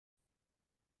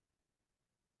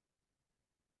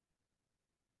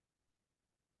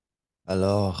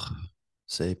Alors,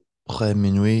 c'est près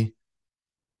minuit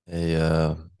et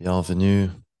bienvenue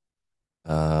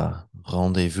à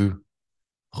rendez-vous,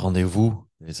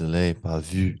 désolé, pas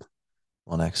vu,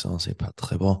 mon accent, c'est pas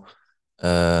très bon.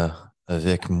 Euh,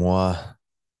 Avec moi,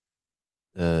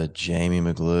 Jamie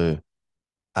McGlue.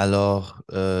 Alors,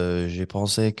 j'ai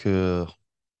pensé que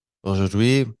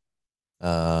aujourd'hui,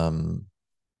 euh,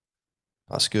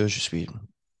 parce que je suis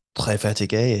très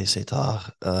fatigué et c'est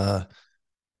tard,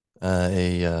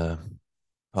 et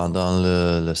pendant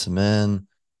la semaine,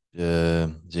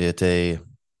 j'ai été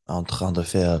en train de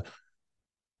faire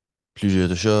plusieurs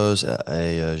de choses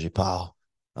et j'ai pas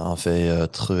en fait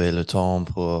trouvé le temps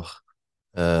pour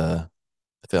euh,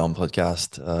 faire un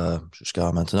podcast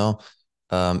jusqu'à maintenant.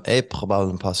 Et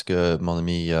probablement parce que mon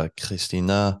amie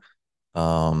Christina,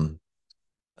 euh,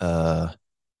 euh,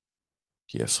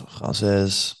 qui est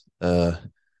française,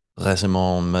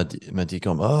 récemment m'a dit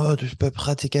comme, oh, tu peux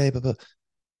pratiquer, papa.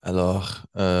 Alors,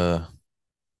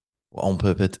 on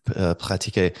peut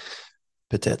pratiquer.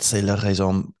 Peut-être c'est la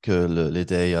raison que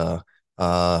l'idée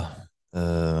a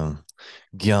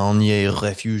gagné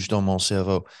refuge dans mon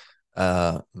cerveau.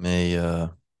 Mais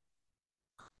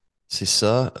c'est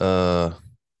ça. Euh,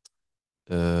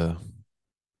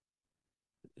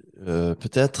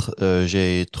 Peut-être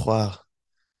j'ai trois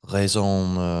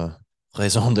raisons,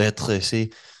 raisons d'être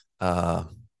ici. Euh,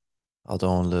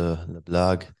 Pardon le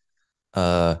blague.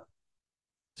 Euh,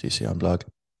 Si c'est un blague.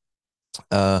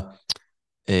 Euh,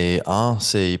 et un,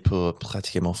 c'est pour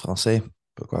pratiquer mon français.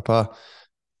 Pourquoi pas?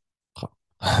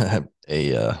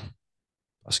 Et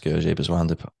parce que j'ai besoin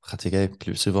de pratiquer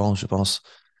plus souvent, je pense.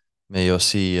 Mais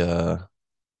aussi euh,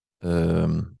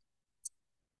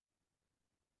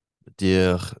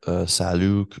 dire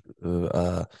salut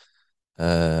à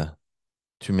euh,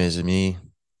 tous mes amis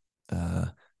euh,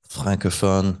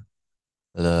 francophones,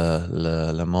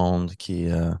 le monde qui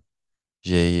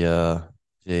j'ai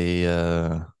j'ai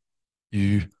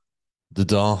eu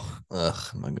dedans. Oh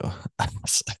my God.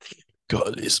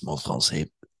 Câlisse, mon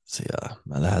français, c'est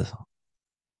malade.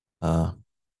 Euh,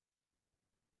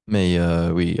 mais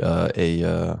oui,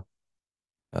 euh,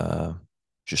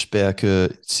 j'espère que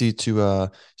si tu as,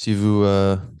 si vous,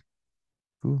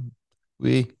 vous-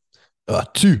 oui,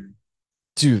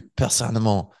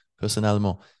 personnellement,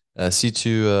 si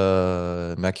tu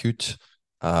m'écoutes,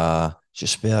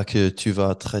 j'espère que tu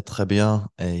vas très très bien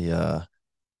et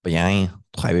bien,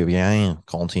 très bien,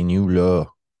 continue là.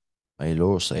 Et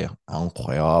là, c'est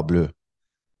incroyable.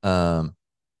 Euh,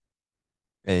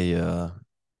 et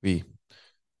oui,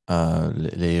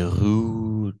 les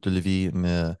roues de la vie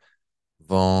me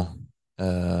vont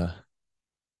euh,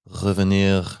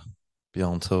 revenir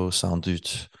bientôt, sans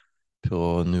doute,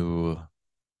 pour nous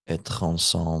être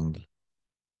ensemble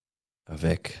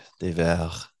avec des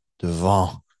verres de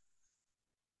vin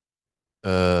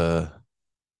euh,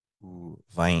 ou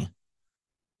vin,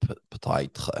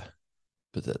 peut-être,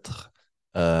 peut-être.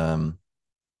 Euh,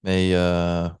 mais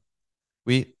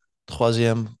oui,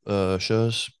 troisième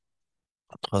chose,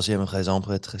 troisième raison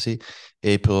pour être ici,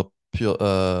 et pour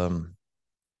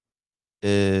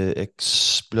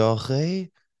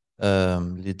explorer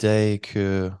l'idée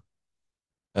que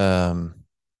euh,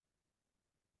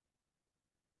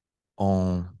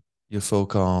 on, il faut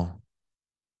qu'on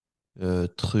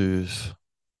trouve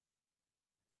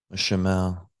un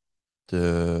chemin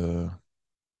de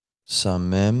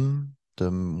soi-même, de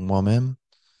moi-même.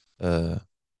 Euh,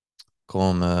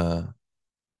 Comme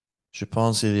je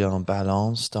pense qu'il y a une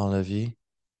balance dans la vie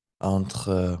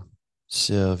entre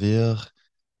servir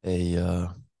et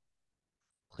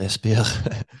respirer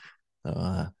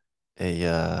euh, et,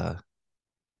 euh,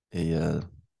 et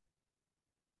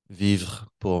vivre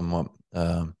pour moi.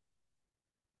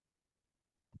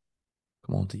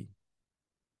 Comment on dit?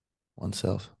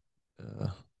 Oneself. Euh,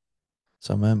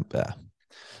 Soi-même, bah,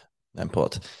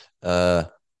 n'importe. Euh,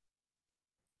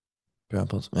 Peu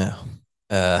importe.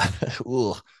 Euh,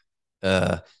 ouh,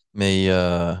 euh, mais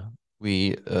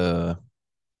oui, il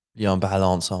y a une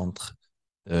balance entre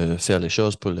faire les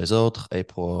choses pour les autres et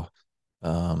pour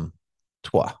euh,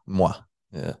 toi, moi,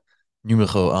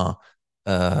 numéro un.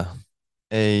 Euh,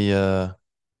 et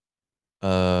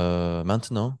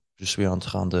maintenant, je suis en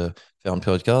train de faire un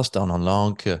podcast dans une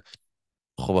langue que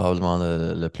probablement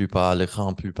la plupart, la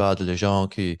grande plupart des gens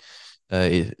qui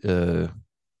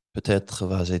peut-être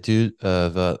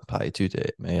va pas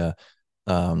étudier, mais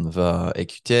va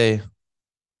écouter,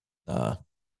 euh,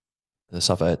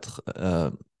 ça va être,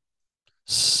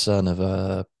 ça ne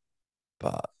va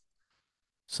pas,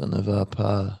 ça ne va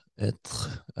pas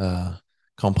être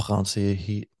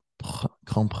compréhensible,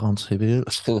 compréhensible,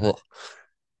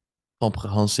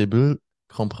 compréhensible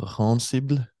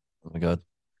compréhensible. Oh my God,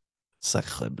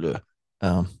 sacre bleu.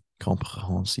 Euh,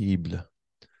 compréhensible,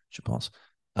 je pense.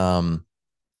 Euh,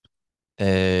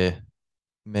 et,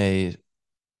 mais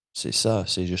c'est ça,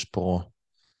 c'est juste pour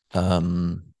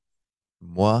euh,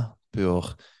 moi,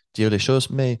 pour dire les choses,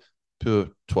 mais pour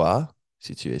toi,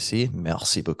 si tu es ici,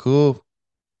 merci beaucoup,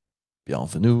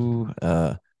 bienvenue.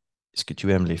 Est-ce que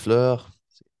tu aimes les fleurs?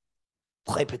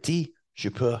 Très petit, je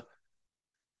peux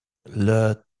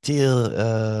le dire,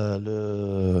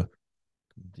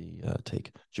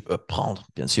 take. Je peux prendre,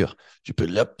 bien sûr, je peux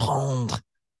le prendre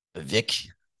avec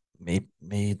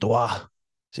mes doigts.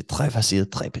 C'est très facile,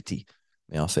 très petit.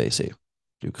 Mais en fait, c'est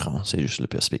plus grand, c'est juste la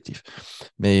perspective.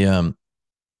 Mais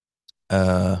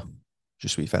euh, je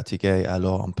suis fatigué,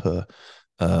 alors on peut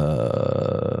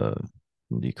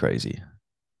dit crazy.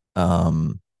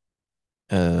 Um,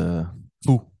 euh,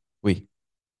 fou, oui,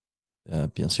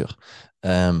 bien sûr.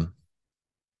 Euh,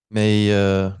 mais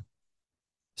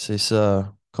c'est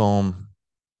ça, comme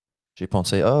j'ai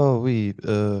pensé, oh oui,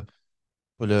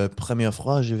 pour la première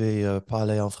fois, je vais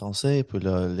parler en français pour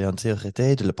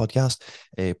l'entièreté de le podcast.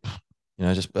 Et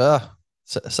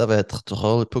ça va être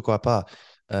drôle, pourquoi pas.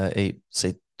 Et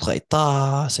c'est très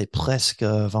tard, c'est presque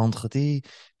vendredi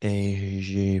et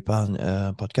j'ai pas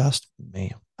un podcast.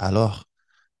 Mais alors,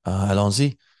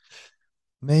 allons-y.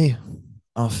 Mais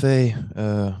en fait,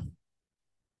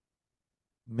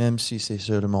 même si c'est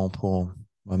seulement pour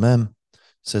moi-même,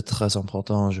 c'est très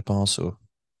important, je pense, ou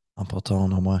important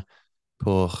au moins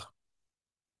pour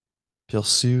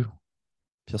perçu,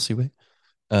 perçu,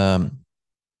 euh,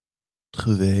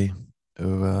 trouver ou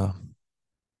euh,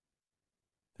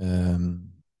 euh,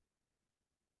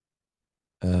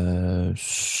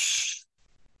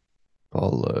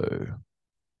 pas le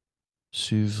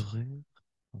suivre,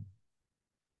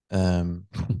 euh,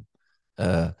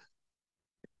 euh,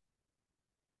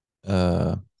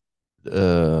 euh,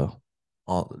 euh,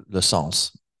 le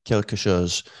sens, quelque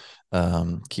chose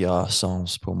qui a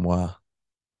sens pour moi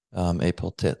et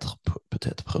peut-être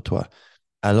pour toi.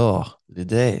 Alors,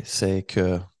 l'idée, c'est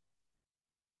que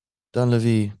dans la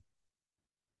vie,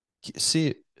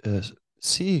 si,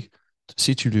 si,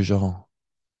 si tu le genre,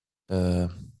 euh,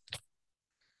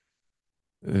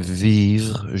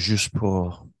 vivre juste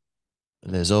pour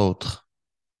les autres,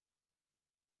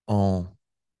 on,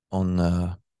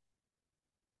 on,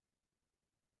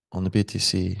 on habite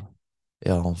ici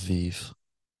et on vit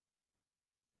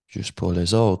juste pour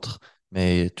les autres,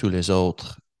 mais tous les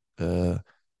autres font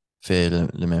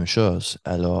la même chose.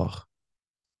 Alors,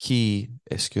 qui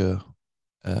est-ce que,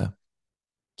 euh,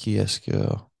 qui est-ce que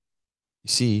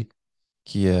ici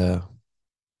qui est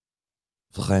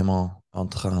vraiment en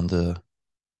train de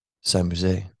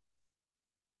s'amuser?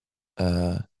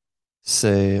 Euh,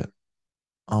 c'est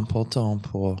important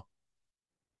pour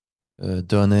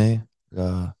donner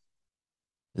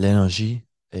l'énergie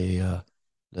et le,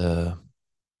 le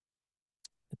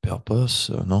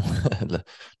purpose, non, la,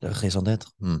 la raison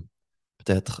d'être.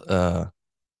 Peut-être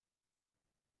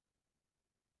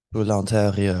pour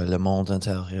l'intérieur, le monde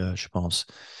intérieur, je pense.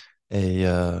 Et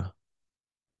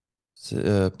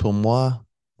pour moi,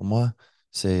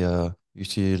 c'est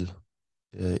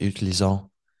utilisant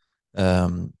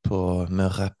pour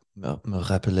me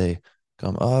rappeler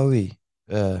comme, ah oui,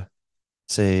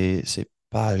 c'est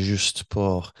pas juste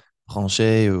pour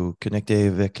brancher ou connecter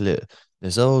avec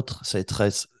les autres, c'est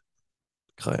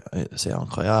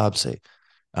incroyable, c'est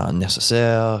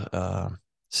nécessaire,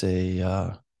 c'est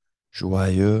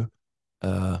joyeux,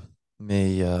 euh,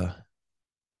 mais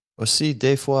aussi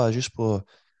des fois juste pour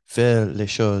faire les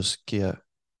choses qui,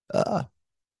 ah,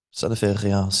 ça ne fait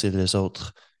rien si les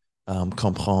autres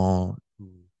comprennent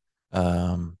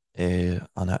et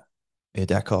est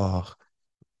d'accord,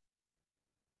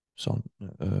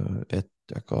 est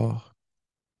d'accord,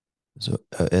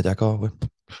 est d'accord, oui,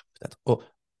 peut-être. Oh,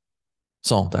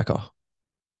 sont d'accord,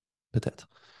 peut-être.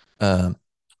 Euh,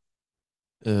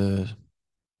 euh,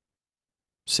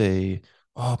 c'est,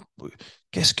 oh,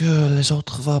 qu'est-ce que les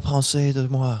autres vont penser de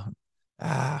moi?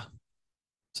 Ah,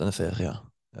 ça ne fait rien.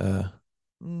 Euh,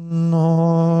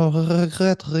 non,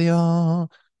 regrette rien.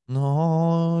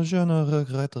 Non, je ne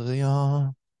regrette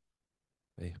rien.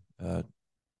 Oui,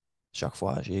 chaque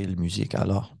fois, j'ai la musique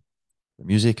alors. La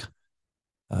musique,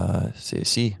 c'est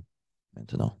ici,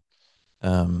 maintenant.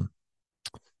 Euh,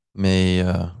 mais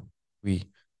oui,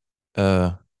 Euh,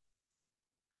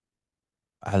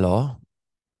 alors,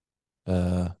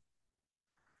 euh,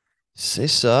 c'est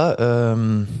ça.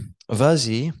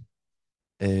 Vas-y,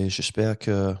 et j'espère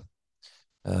que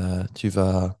tu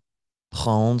vas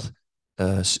prendre,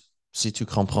 si tu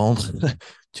comprends,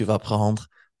 tu vas prendre.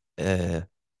 euh,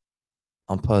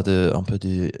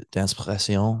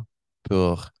 d'inspiration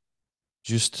pour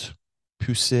juste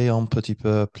pousser un petit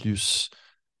peu plus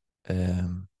euh,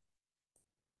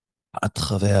 à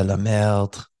travers la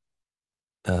merde,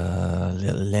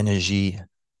 l'énergie,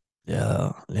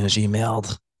 l'énergie merde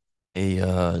et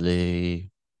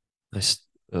les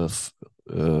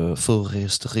faux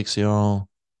restrictions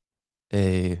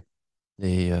et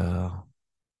les euh,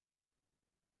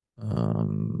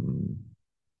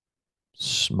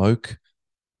 smoke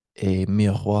et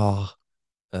miroirs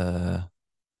euh,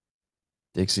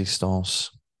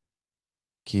 d'existence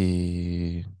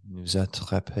qui nous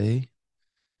attrapaient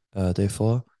des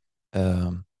fois.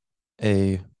 Euh,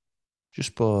 et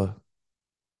juste pour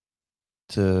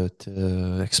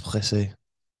te expresser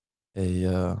et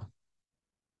euh,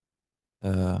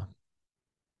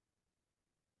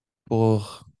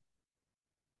 pour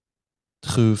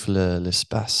trouver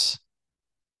l'espace,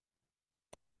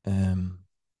 euh,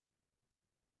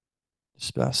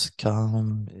 l'espace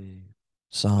calme et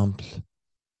simple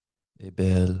et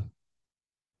belle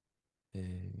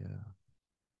et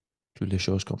toutes les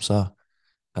choses comme ça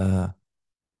euh,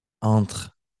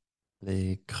 entre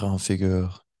les grandes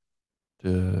figures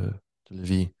de, de la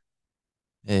vie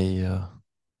et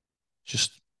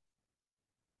juste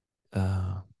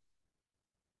euh,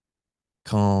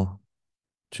 quand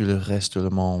tout le reste du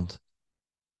monde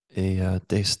est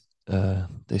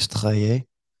distrayé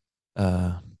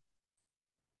euh,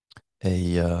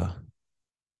 et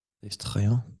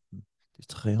distrayant,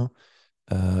 distrayant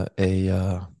et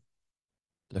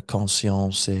la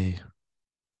conscience est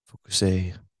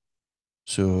focusée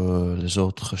sur les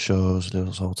autres choses,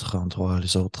 les autres endroits,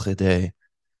 les autres idées,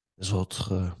 les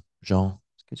autres gens.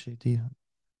 Est-ce que j'ai dit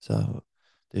ça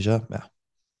déjà? Ben,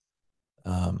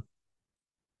 euh,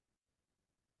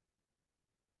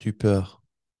 tu peux,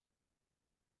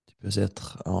 tu peux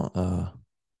être euh,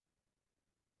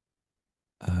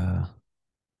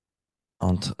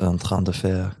 en train de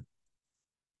faire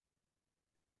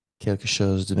quelque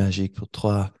chose de magique pour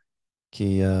toi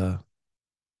qui, euh,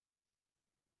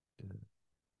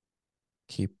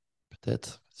 qui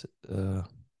peut-être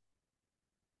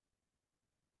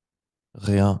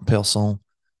rien, personne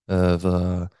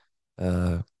va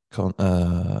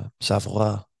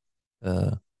savoir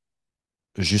euh,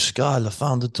 jusqu'à la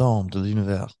fin du temps de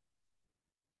l'univers.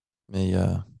 Mais,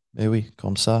 euh, mais oui,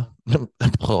 comme ça,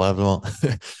 probablement,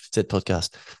 cette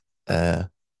podcast. Euh,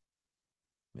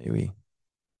 mais oui,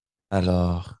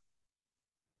 alors,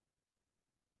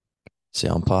 c'est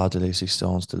un part de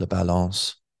l'existence de la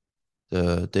balance.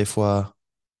 Des fois,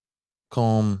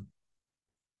 comme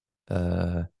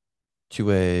euh,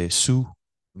 tu es sous,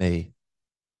 mais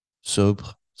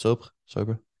sobre,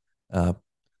 euh,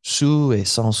 sous et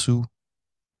sans sous,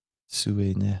 sous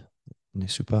et ne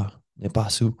sous pas, n'est pas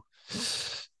sous.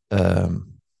 Euh,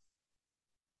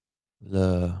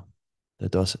 le,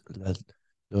 la-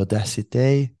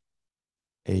 l'audacité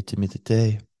et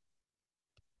timidité,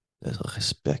 le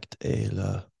respect et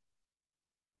la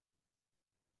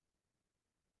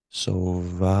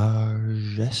sauvagesse,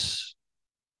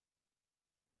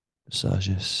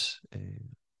 sagesse et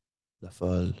la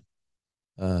folle,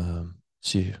 euh,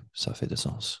 si ça fait de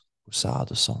sens, ou ça a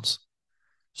de sens,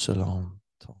 selon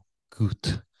ton goût.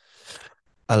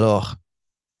 Alors,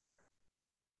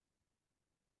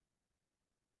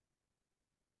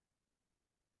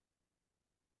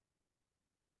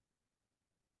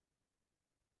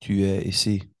 tu es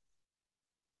ici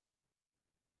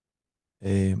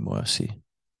et moi aussi.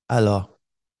 Alors,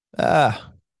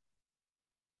 ah,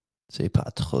 c'est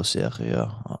pas trop sérieux,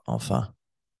 enfin,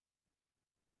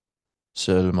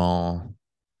 seulement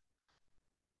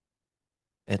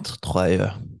être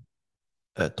joyeux,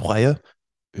 joyeux,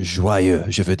 joyeux,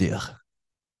 je veux dire.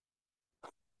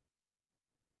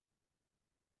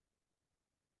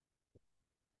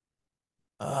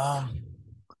 Ah,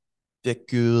 fait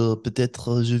que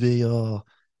peut-être je vais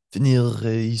venir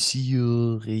ici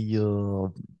et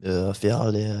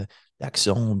faire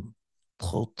l'action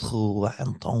trop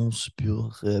intense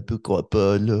pour pourquoi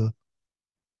pas là.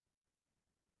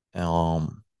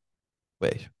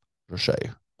 Ouais, je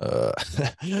sais. Euh,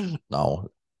 non,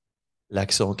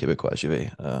 l'accent québécois, je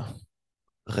vais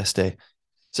rester.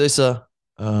 C'est ça.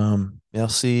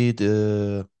 Merci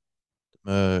de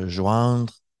me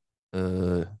joindre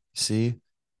ici.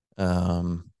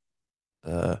 Euh,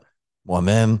 euh,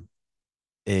 moi-même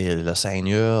et le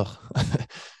Seigneur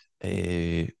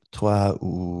et toi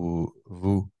ou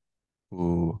vous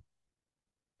ou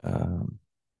euh,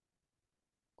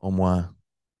 au moins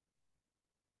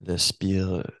l'esprit,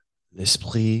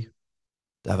 l'esprit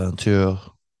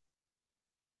d'aventure,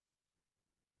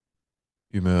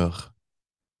 humeur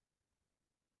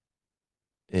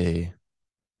et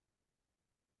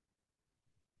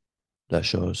la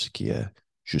chose qui est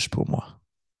juste pour moi,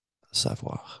 à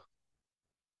savoir.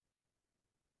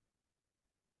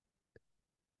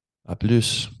 À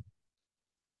plus.